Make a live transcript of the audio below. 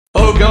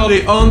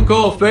golly,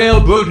 Uncle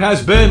Failboot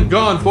has been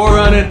gone for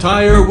an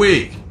entire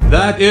week.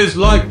 That is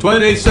like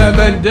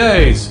 27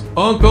 days.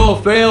 Uncle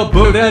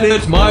Failboot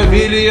edits my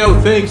video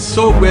thinks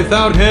so.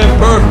 Without him,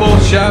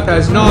 PURPLeShep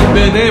has not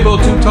been able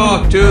to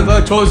talk to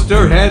the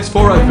toaster heads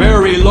for a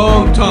very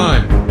long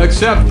time.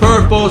 Except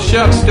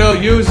PURPLeShep still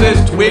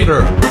uses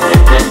Twitter.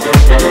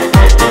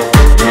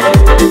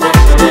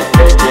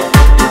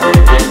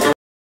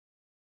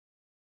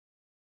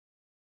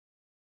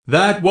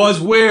 That was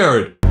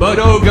weird, but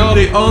oh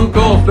golly,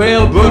 Uncle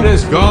Failboot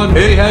is gone.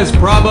 He has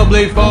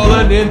probably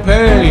fallen in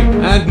pain,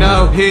 and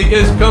now he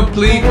is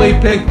completely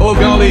pink. Oh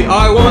golly,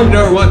 I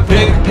wonder what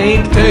pink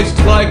paint tastes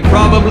like.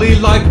 Probably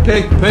like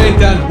pink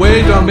paint. And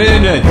wait a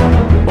minute,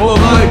 oh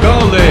my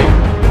golly,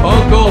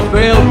 Uncle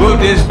Failboot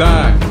is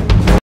back.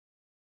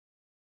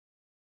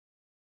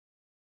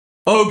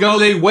 Oh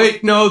golly,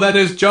 wait, no, that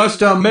is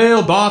just a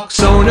mailbox.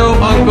 Oh no,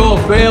 Uncle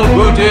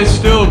Failboot is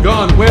still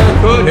gone.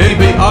 Where could he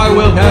be? I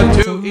will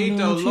have to eat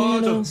a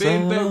lot of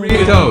big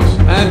burritos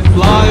and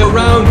fly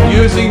around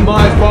using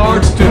my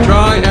farts to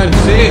try and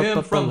see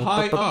him from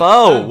high up.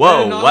 Oh,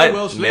 whoa,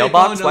 what?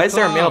 Mailbox? Why is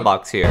there a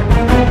mailbox here?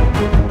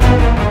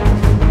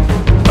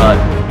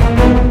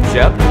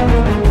 Shep?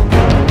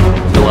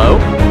 Hello?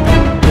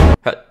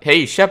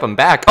 Hey, Shep, I'm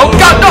back. Oh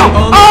god, no!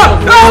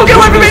 No! Get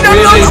away from me!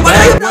 No!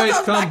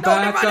 Come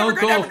back,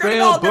 Uncle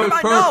Failboot,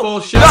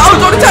 PURPLeShep.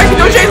 No, don't attack me!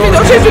 Don't chase me!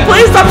 Don't chase me!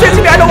 Please stop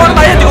chasing me! I don't want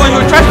my head to go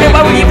into a trash can.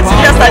 Why would you even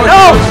suggest that?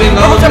 No!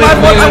 PURPLeShep, I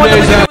want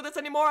nothing to do with this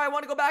anymore. I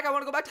want to go back. I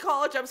want to go back to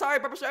college. I'm sorry,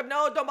 PURPLeShep.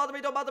 No, don't bother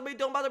me. Don't bother me.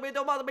 Don't bother me.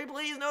 Don't bother me.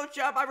 Please, no,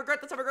 Shep. I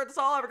regret this. I regret this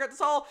all. I regret this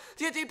all.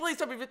 TNT, please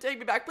take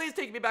me back. Please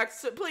take me back.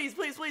 Please,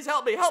 please, please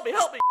help me. Help me.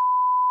 Help me.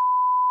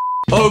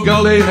 Oh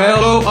golly,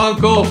 hello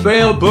Uncle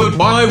Failboot,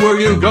 why were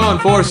you gone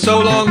for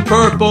so long?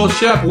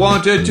 PURPLeShep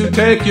wanted to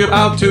take you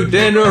out to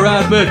dinner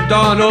at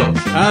McDonald's,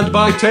 and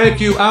by take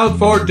you out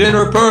for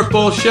dinner,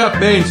 PURPLeShep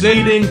means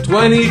eating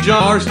 20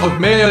 jars of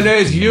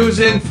mayonnaise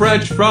using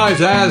French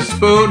fries as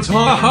spoons.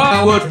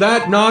 Haha, would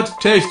that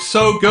not taste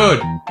so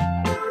good?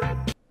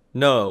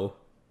 No,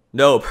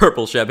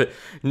 PURPLeShep,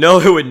 no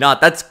it would not.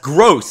 That's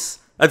gross.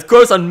 That's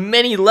gross on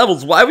many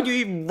levels. Why would you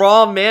eat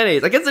raw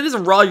mayonnaise? I guess it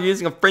isn't raw, you're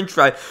using a french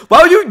fry.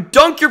 Why would you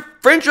dunk your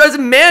french fries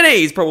in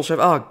mayonnaise, PURPLeShep?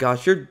 Oh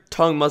gosh, your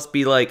tongue must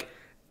be like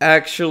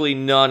actually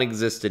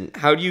non-existent.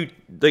 How do you,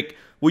 like,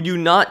 would you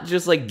not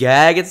just like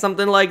gag at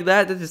something like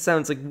that? That just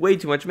sounds like way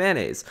too much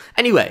mayonnaise.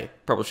 Anyway,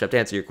 PURPLeShep, to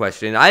answer your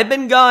question, I've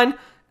been gone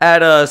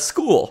at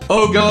school.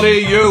 Oh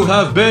golly, you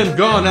have been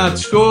gone at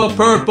school.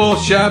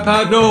 PURPLeShep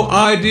had no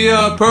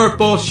idea.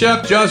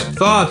 PURPLeShep just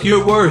thought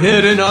you were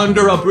hidden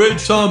under a bridge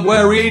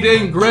somewhere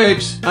eating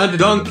grapes and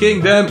dunking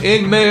them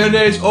in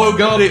mayonnaise. Oh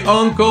golly,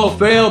 Uncle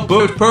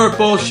Failboot,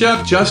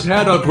 PURPLeShep just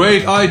had a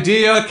great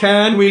idea.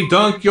 Can we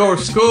dunk your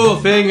school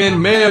thing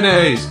in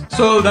mayonnaise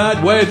so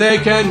that way they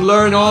can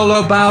learn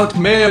all about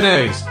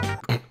mayonnaise?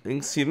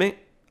 Excuse me?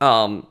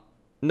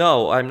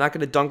 No, I'm not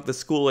gonna dunk the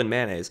school in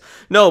mayonnaise.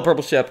 No,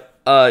 PURPLeShep.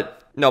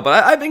 No,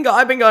 but I've been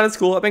gone at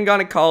school. I've been gone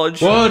at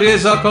college. What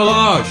is a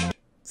collage?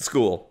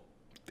 School.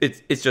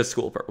 It's just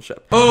school,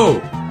 PURPLeShep.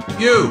 Oh,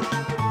 you.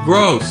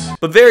 Gross.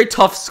 But very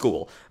tough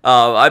school.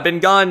 I've been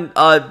gone,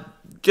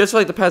 just for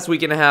like the past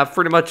week and a half,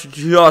 pretty much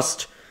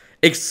just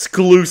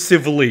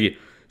exclusively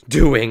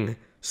doing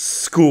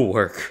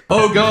schoolwork.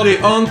 Oh golly,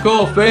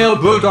 Uncle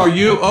Failboot, are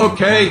you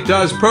okay?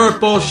 Does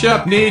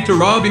PURPLeShep need to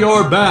rub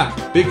your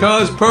back?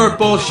 Because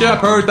PURPLeShep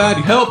heard that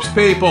helps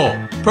people.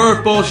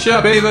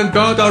 PURPLeShep even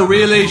got a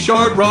really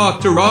short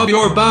rock to rub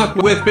your back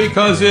with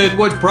because it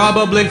would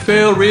probably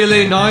feel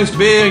really nice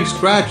being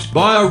scratched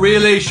by a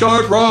really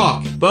short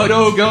rock. But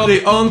oh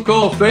golly,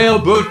 Uncle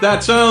Failboot,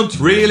 that sounds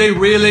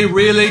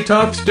really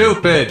tough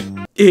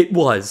stupid. It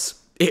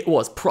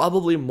was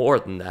probably more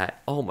than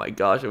that. Oh my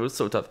gosh, it was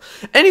so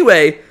tough.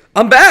 Anyway,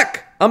 I'm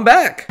back.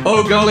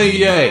 Oh golly,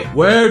 yay.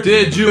 Where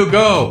did you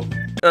go?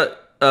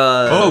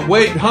 Oh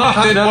wait,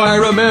 haha, now I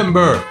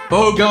remember.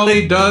 Oh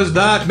golly, does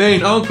that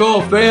mean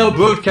Uncle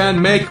Failboot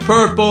can make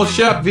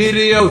PURPLeShep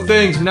video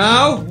things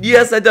now?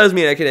 Yes, that does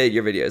mean I can edit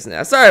your videos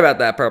now. Sorry about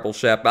that,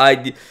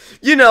 PURPLeShep.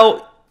 You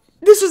know,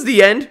 this is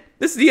the end.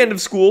 This is the end of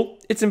school.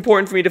 It's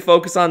important for me to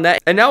focus on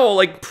that. And now I'll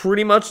like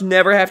pretty much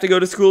never have to go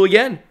to school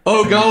again.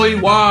 Oh golly,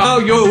 wow,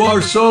 you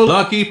are so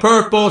lucky.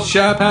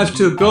 PURPLeShep has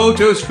to go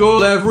to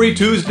school every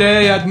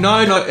Tuesday at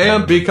 9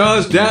 AM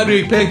because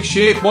Daddy Pink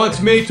Sheep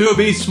wants me to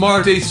be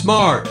smarty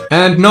smart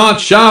and not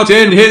shout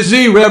in his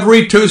ear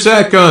every 2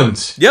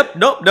 seconds. Yep,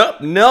 nope,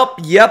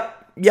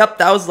 yep,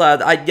 that was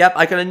loud. I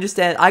can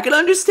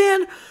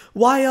understand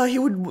why he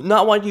would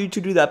not want you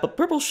to do that. But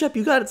PURPLeShep,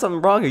 you got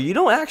something wrong here. You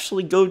don't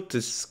actually go to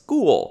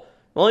school.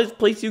 The only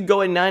place you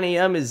go at 9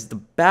 AM is the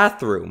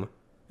bathroom,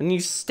 and you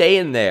stay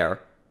in there.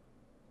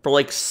 for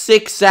like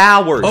 6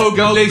 hours. Oh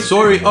golly,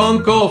 sorry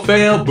Uncle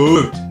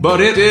Failboot, but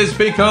it is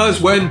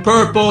because when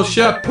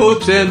PURPLeShep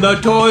poops in the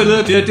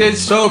toilet it is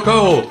so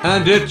cold,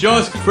 and it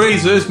just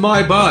freezes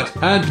my butt,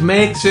 and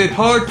makes it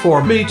hard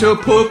for me to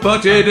poop,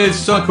 but it is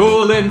so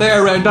cool in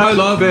there and I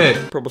love it.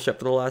 PURPLeShep,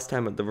 for the last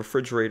time, the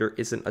refrigerator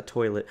isn't a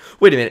toilet.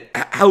 Wait a minute,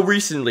 how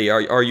recently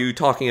are you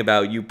talking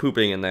about you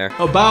pooping in there?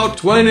 About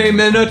 20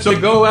 minutes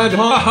ago, and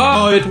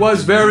haha, it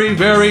was very,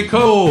 very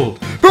cold.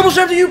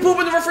 PURPLeShep, do you poop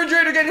in the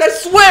refrigerator again? I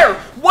swear!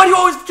 Why do you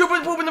always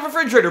poop in the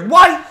refrigerator?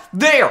 Why?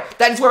 There!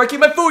 That is where I keep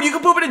my food. You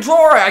can poop in a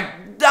drawer.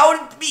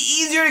 That would be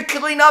easier to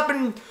clean up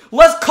and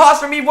less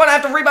cost for me when I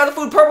have to rebuy the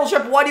food.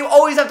 PURPLeShep, why do you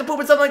always have to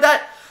poop in something like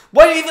that?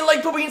 Why do you even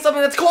like pooping in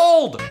something that's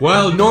cold?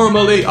 Well,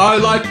 normally I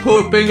like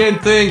pooping in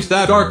things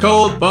that are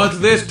cold,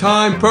 but this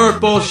time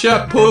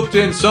PURPLeShep pooped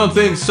in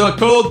something so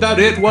cold that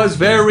it was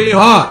very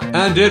hot,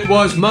 and it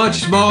was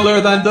much smaller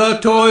than the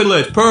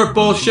toilet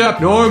PURPLeShep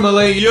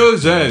normally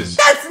uses.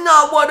 That's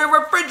not what a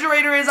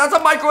refrigerator is. That's a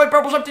microwave,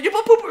 PURPLeShep. Did you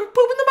put poop in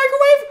the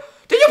microwave?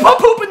 Did you put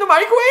poop in the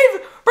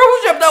microwave?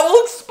 PURPLeShep, that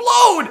will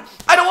explode.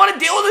 I don't want to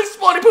deal with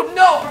exploding poop.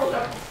 No,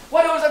 PURPLeShep.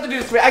 Why do I always have to do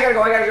this to me? I gotta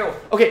go.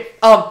 Okay,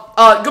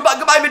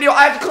 goodbye video.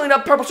 I have to clean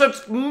up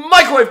PURPLeShep's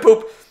microwave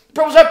poop.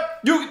 PURPLeShep,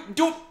 you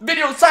do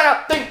video sign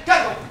up thing.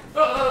 Gotta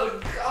go.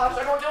 Gosh,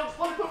 I don't deal with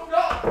exploding poop.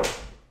 No.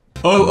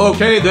 Oh,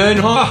 okay then,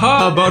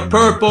 haha, but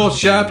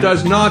PURPLeShep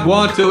does not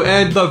want to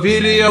end the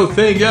video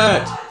thing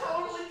yet. I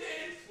totally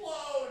did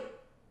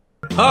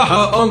explode.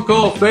 Haha,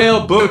 Uncle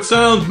Failboot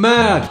sounds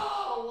mad.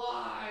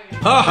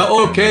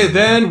 Haha, okay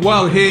then,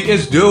 while he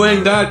is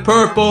doing that,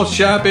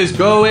 PURPLeShep is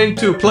going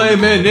to play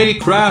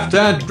Minecraft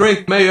and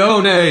drink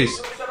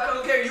mayonnaise. I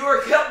don't care, you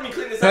are helping me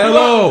clean this up.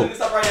 Hello!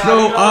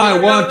 No, I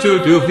want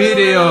to do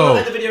video.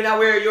 End the video now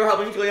where you're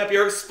helping me clean up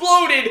your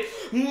exploded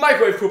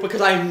microwave poop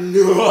because I'm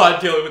not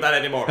dealing with that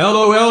anymore.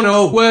 LOL,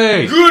 no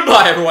way.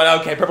 Goodbye, everyone.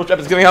 Okay, PURPLeShep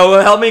is going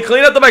to help me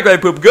clean up the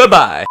microwave poop.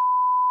 Goodbye.